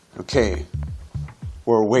Okay,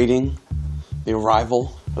 we're awaiting the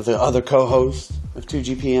arrival of the other co-host of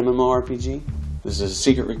 2GP MMORPG. This is a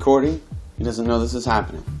secret recording. He doesn't know this is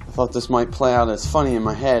happening. I thought this might play out as funny in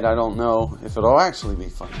my head. I don't know if it'll actually be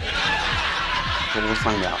funny. But we'll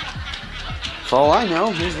find out. For all I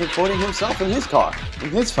know, he's recording himself in his car, in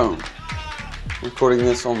his phone. Recording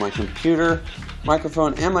this on my computer,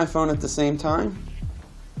 microphone, and my phone at the same time,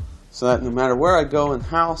 so that no matter where I go in the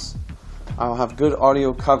house, I'll have good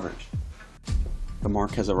audio coverage. The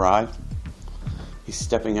Mark has arrived. He's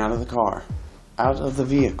stepping out of the car, out of the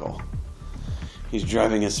vehicle. He's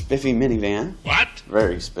driving a spiffy minivan. What?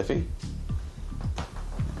 Very spiffy.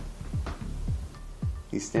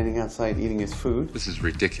 He's standing outside eating his food. This is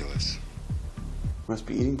ridiculous. Must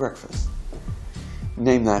be eating breakfast.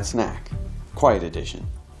 Name that snack. Quiet edition.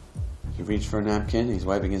 He reached for a napkin. He's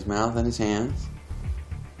wiping his mouth and his hands.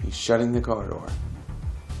 He's shutting the car door.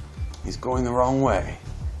 He's going the wrong way.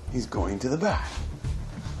 He's going to the back.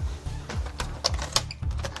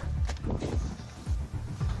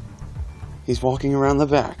 He's walking around the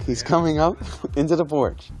back. He's coming up into the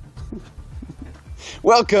porch.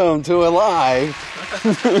 Welcome to a live,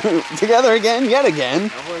 together again, yet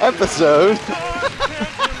again, episode.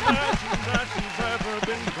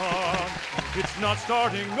 It's not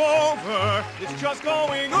starting over, it's just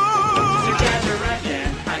going on. Together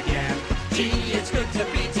again. Gee, it's good to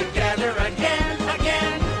be together again.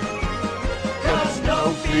 'Cause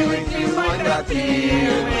no feeling feels like that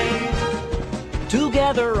feeling.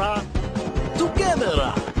 Together again.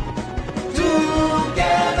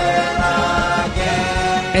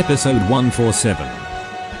 Episode 147.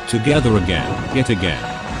 Together again, yet again.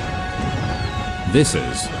 This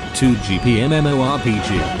is 2GP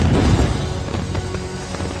MMORPG.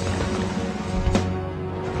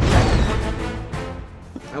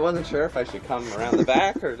 I wasn't sure if I should come around the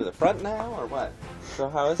back or to the front now or what. So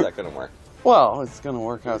how is that going to work? Well, it's going to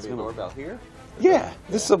work out. Is the doorbell here? Yeah,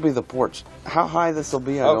 this will be the porch. How high this will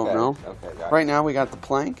be, I don't know. Okay, got it. Right now we got the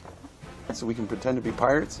plank, so we can pretend to be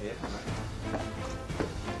pirates. Yeah.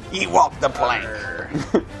 You walk the plank.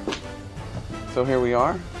 So here we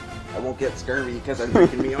are. I won't get scurvy because I'm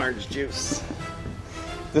drinking me orange juice.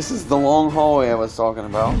 This is the long hallway I was talking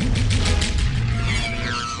about.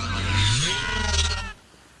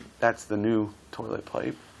 That's the new toilet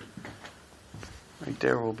pipe. Right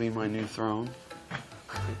there will be my new throne.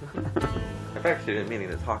 I've actually been meaning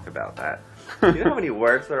to talk about that. You know how many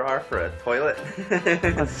words there are for a toilet?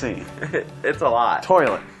 Let's see. It's a lot.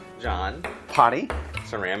 Toilet. John. Potty.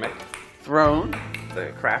 Ceramic. Throne.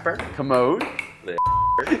 The crapper. Commode. The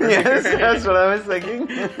Yes, that's what I was thinking.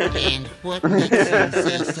 And what makes you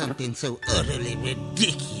say something so utterly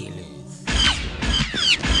ridiculous?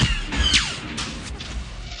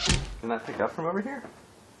 Can I pick up from over here?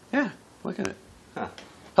 Yeah, look at it. Huh.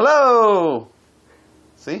 Hello!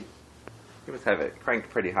 See? You must have it cranked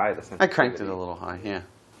pretty high. The I cranked it a little high, yeah.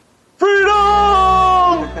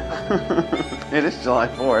 Freedom! It is July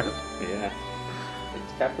 4th. Yeah.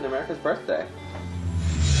 It's Captain America's birthday.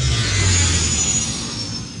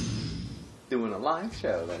 Doing a live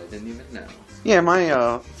show that I didn't even know. Yeah,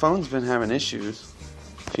 my phone's been having issues.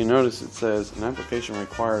 If you notice, it says, an application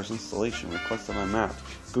requires installation requested on Maps.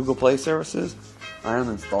 Google Play services, I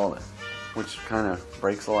uninstalled it, which kind of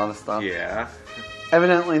breaks a lot of stuff. Yeah.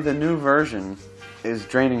 Evidently, the new version is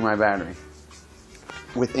draining my battery.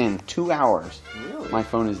 Within 2 hours, Really? my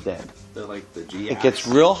phone is dead. They're like the GX. It gets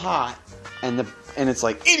real hot, and it's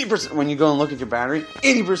like 80%. When you go and look at your battery,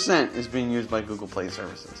 80% is being used by Google Play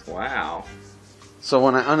services. Wow. So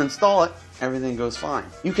when I uninstall it, everything goes fine.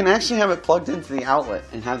 You can actually have it plugged into the outlet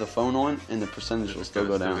and have the phone on, and the percentage will still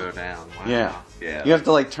go down. Wow. Yeah. Yeah. You have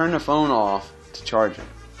to turn the phone off to charge it.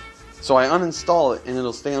 So I uninstall it, and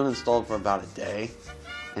it'll stay uninstalled for about a day,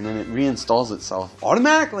 and then it reinstalls itself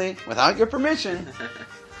automatically without your permission.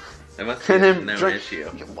 That must be And a then known issue.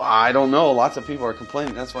 Well, I don't know. Lots of people are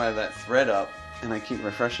complaining. That's why I have that thread up, and I keep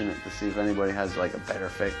refreshing it to see if anybody has a better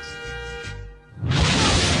fix.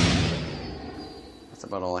 That's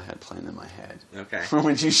about all I had playing in my head. Okay.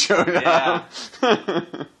 When you showed Yeah.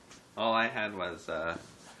 up. All I had was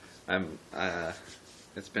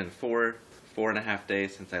it's been 4.5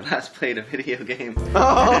 days since I last played a video game.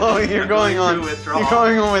 Oh, you're going on through withdrawal. You're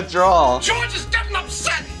going on withdrawal. George is getting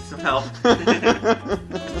upset. Some help.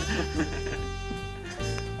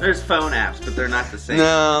 There's phone apps, but they're not the same.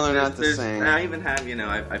 No, they're not the There's- same. I even have,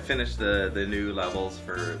 I finished the new levels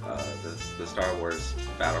for the Star Wars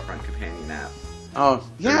Battlefront companion app. Oh,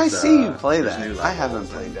 yeah, There's, I see you play there's that. new I haven't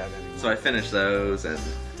levels played and- that anymore. So I finished those, and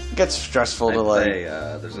It gets stressful I to play,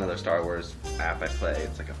 there's another Star Wars app I play.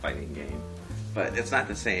 It's like a fighting game. but it's not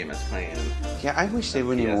the same as playing. Yeah, I wish they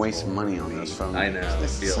wouldn't even waste PS4 money on Wii. those phones. I know,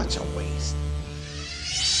 This it is feels- such a waste.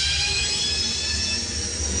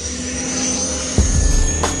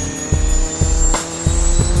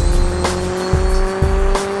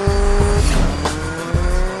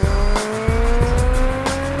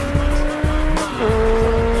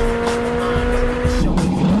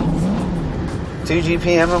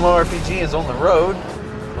 MMORPG is on the road.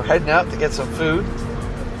 We're heading out to get some food.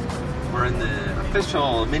 We're in the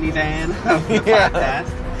official minivan of the Yeah. podcast.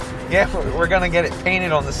 Yeah, we're gonna get it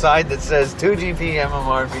painted on the side that says 2GP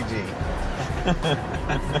MMORPG.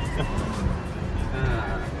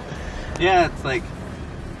 Yeah, it's like,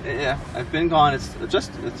 yeah, I've been gone. It's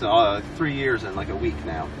 3 years and like a week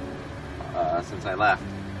now since I left,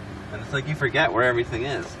 and it's like you forget where everything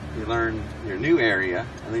is. You learn your new area,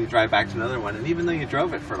 and then you drive back to another one. And even though you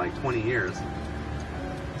drove it for like 20 years,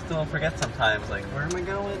 you still forget sometimes. Like, where am I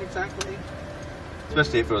going exactly?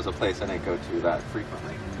 Especially if it was a place I didn't go to that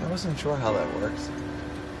frequently. I wasn't sure how that works.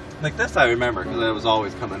 Like this, I remember because I was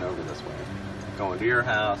always coming over this way, going to your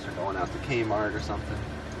house or going out to Kmart or something.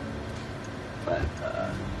 But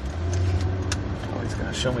Oh, he's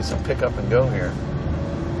gonna show me some pick up and go here.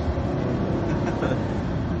 I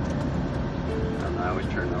don't know, I always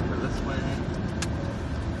turn over this way.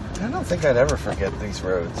 I don't think I'd ever forget these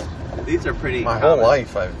roads. These are pretty My whole common.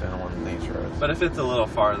 life I've been on these roads. But if it's a little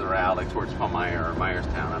farther out, like towards Palmyra or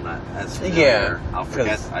Myerstown, I'm not as familiar. Yeah, I'll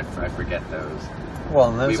forget. 'cause- I forget those. Well,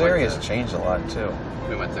 and We those went areas to- change a lot too.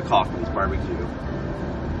 We went to Kaufman's Barbecue.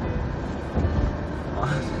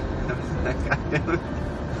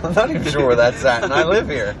 I'm not even sure where that's at, and I live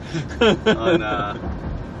here.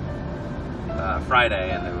 On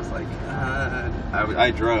Friday, and it was like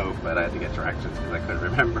I drove, but I had to get directions because I couldn't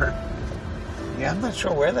remember. Yeah, I'm not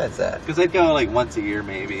sure where that's at. Because I'd go like once a year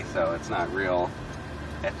maybe, so it's not real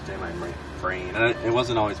etched in my brain. And it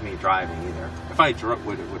wasn't always me driving either. If I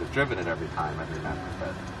would have driven it every time, I'd remember,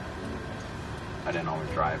 but I didn't always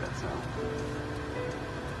drive it, so.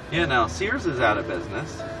 Yeah, now Sears is out of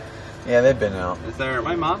business. Yeah, they've been out. Is there?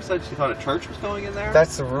 My mom said she thought a church was going in there.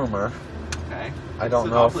 That's the rumor. Okay. I don't It's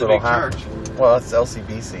an know if awfully it'll big happen. church. Well, it's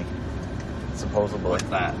LCBC, supposedly. What's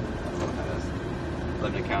that? I don't know what that is.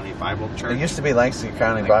 Lebanon County Bible Church. It used to be Lancaster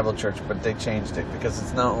County Bible Church, but they changed it because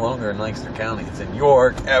it's no longer in Lancaster County. It's in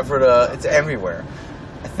York, Ephrata, it's everywhere.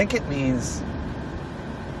 I think it means...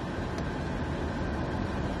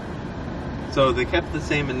 So they kept the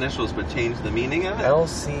same initials but changed the meaning of it?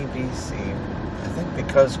 LCBC. I think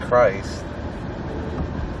because Christ.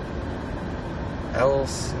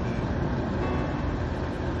 LC...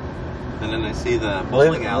 And then I see the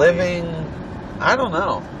bowling alley. Living... I don't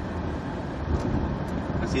know.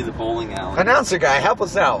 I see the bowling alley. Announcer guy, help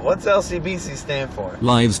us out. What's LCBC stand for?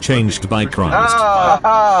 Lives changed by Christ.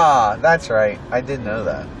 Ah, that's right. I did know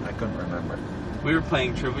that. I couldn't remember. We were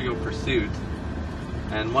playing Trivial Pursuit,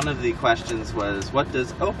 and one of the questions was, what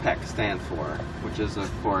does OPEC stand for? Which is,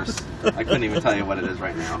 of course, I couldn't even tell you what it is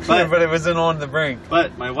right now. But it was in On the Brink.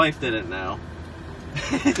 But my wife didn't know.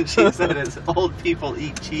 She said it's old people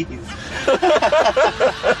eat cheese.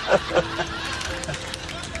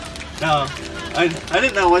 No, I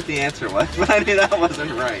didn't know what the answer was, but I knew that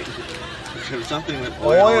wasn't right. There was something with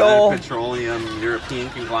oil and petroleum, European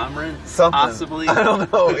conglomerate, Something. possibly. I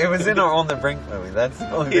don't know. It was in our On the Brink movie. That's the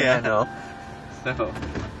only thing I know. So,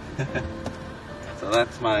 so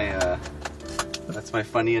that's my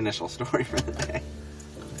funny initial story for the day.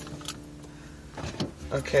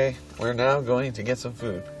 Okay, we're now going to get some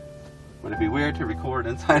food. Would it be weird to record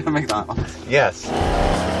inside a McDonald's? Yes.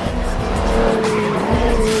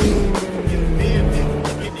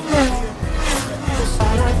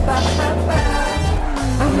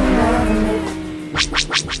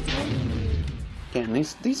 Man,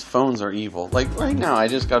 these phones are evil. Like right now, I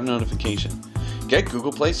just got a notification. Get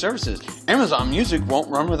Google Play services. Amazon Music won't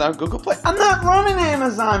run without Google Play. I'm not running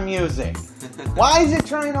Amazon Music. Why is it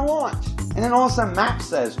trying to launch? And then all of a sudden Maps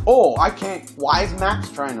says, oh, I can't. Why is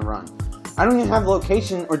Maps trying to run? I don't even have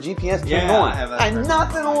location or GPS turned Yeah, on. I have that I had turned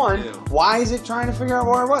nothing on on. too. Why is it trying to figure out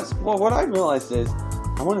where I was? Well, what I realized is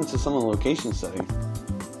I went into some of the location settings.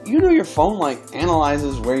 You know your phone like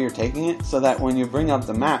analyzes where you're taking it so that when you bring up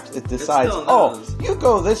the maps, it decides, still oh, knows. you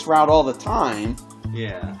go this route all the time.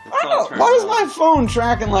 Yeah. Why is my phone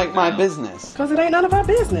tracking like my business? Because it ain't none of our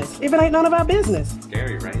business. If it ain't none of our business.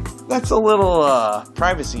 Scary, right? That's a little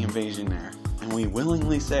privacy invasion there. And we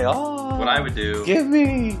willingly say, oh, What I would do. give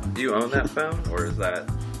me. Do you own that phone, or is that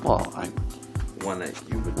Well, one that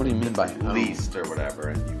you would what do you mean by own? leased or whatever,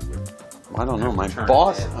 and you would? I don't know. My Turn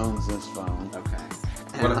boss it. owns this phone. Okay.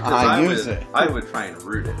 And What if- 'cause I would, use it. I would try and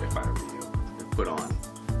route it if I were you, and put on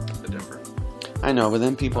the different. I know, but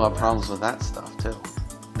then people have problems with that stuff too.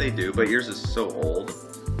 They do, but yours is so old,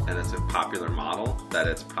 and it's a popular model, that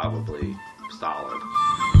it's probably solid.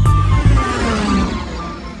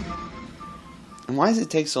 And why does it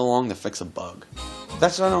take so long to fix a bug?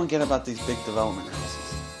 That's what I don't get about these big development houses.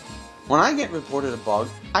 When I get reported a bug,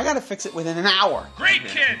 I gotta fix it within an hour. Great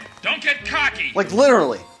kid! Don't get cocky! Like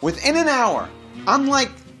literally, within an hour. I'm like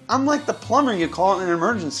the plumber you call in an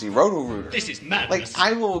emergency, Roto-Rooter. This is Like, madness.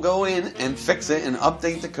 I will go in and fix it and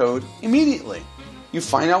update the code immediately. You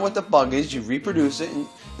find out what the bug is, you reproduce it, and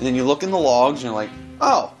then you look in the logs and you're like,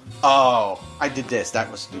 oh, I did this.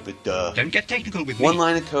 That was stupid. Duh. Don't get technical with me. One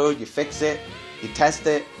line of code, you fix it, you test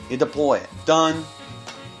it, you deploy it. Done.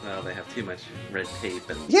 Well, they have too much red tape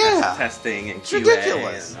and Yeah. testing and It's QA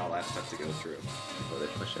ridiculous. and all that stuff to go through before they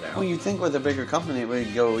push it out. Well, you'd think with a bigger company it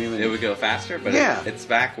would go even... It would go faster, but Yeah. it's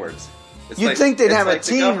backwards. It's You'd like- think they'd it's have like a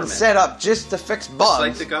the team government. set up just to fix bugs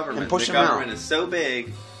It's like the government. and push The them government out. is so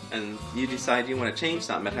big, and you decide you want to change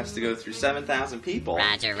something, it has to go through 7,000 people.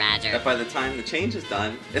 Roger, roger. That by the time the change is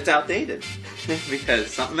done, it's outdated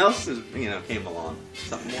because something else is, came along,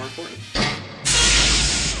 something more important.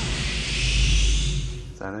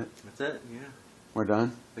 Is that it? That's it. Yeah, We're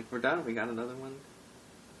done? I think we're done. We got another one.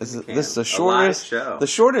 This is can. this is the A live shortest show. the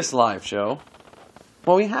shortest live show.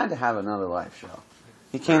 Well, we had to have another live show.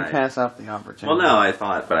 You can't Right. pass up the opportunity. Well, no, I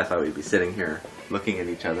thought we'd be sitting here looking at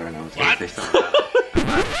each other, and I was going to say something about it.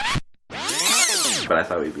 But I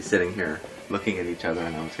thought we'd be sitting here looking at each other,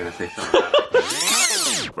 and I was going to say something about it.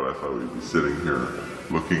 But I thought we'd be sitting here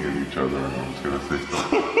looking at each other and I was going to say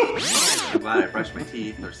something. I'm glad I brushed my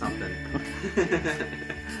teeth or something.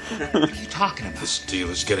 What are you talking about? This deal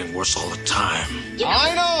is getting worse all the time.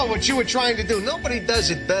 I know what you were trying to do. Nobody does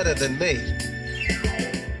it better than me.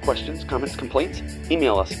 Questions, comments, complaints?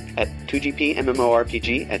 Email us at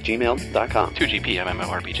 2gpmmorpg@gmail.com. 2GP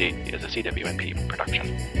is a CWNP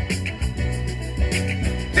production.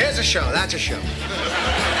 There's a show. That's a show.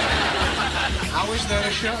 How is that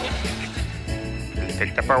a show?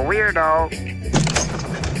 Picked up a weirdo.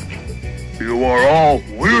 You are all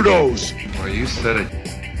weirdos. Well, you said it.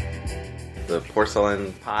 The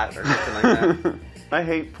porcelain pot or something like that. I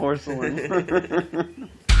hate porcelain.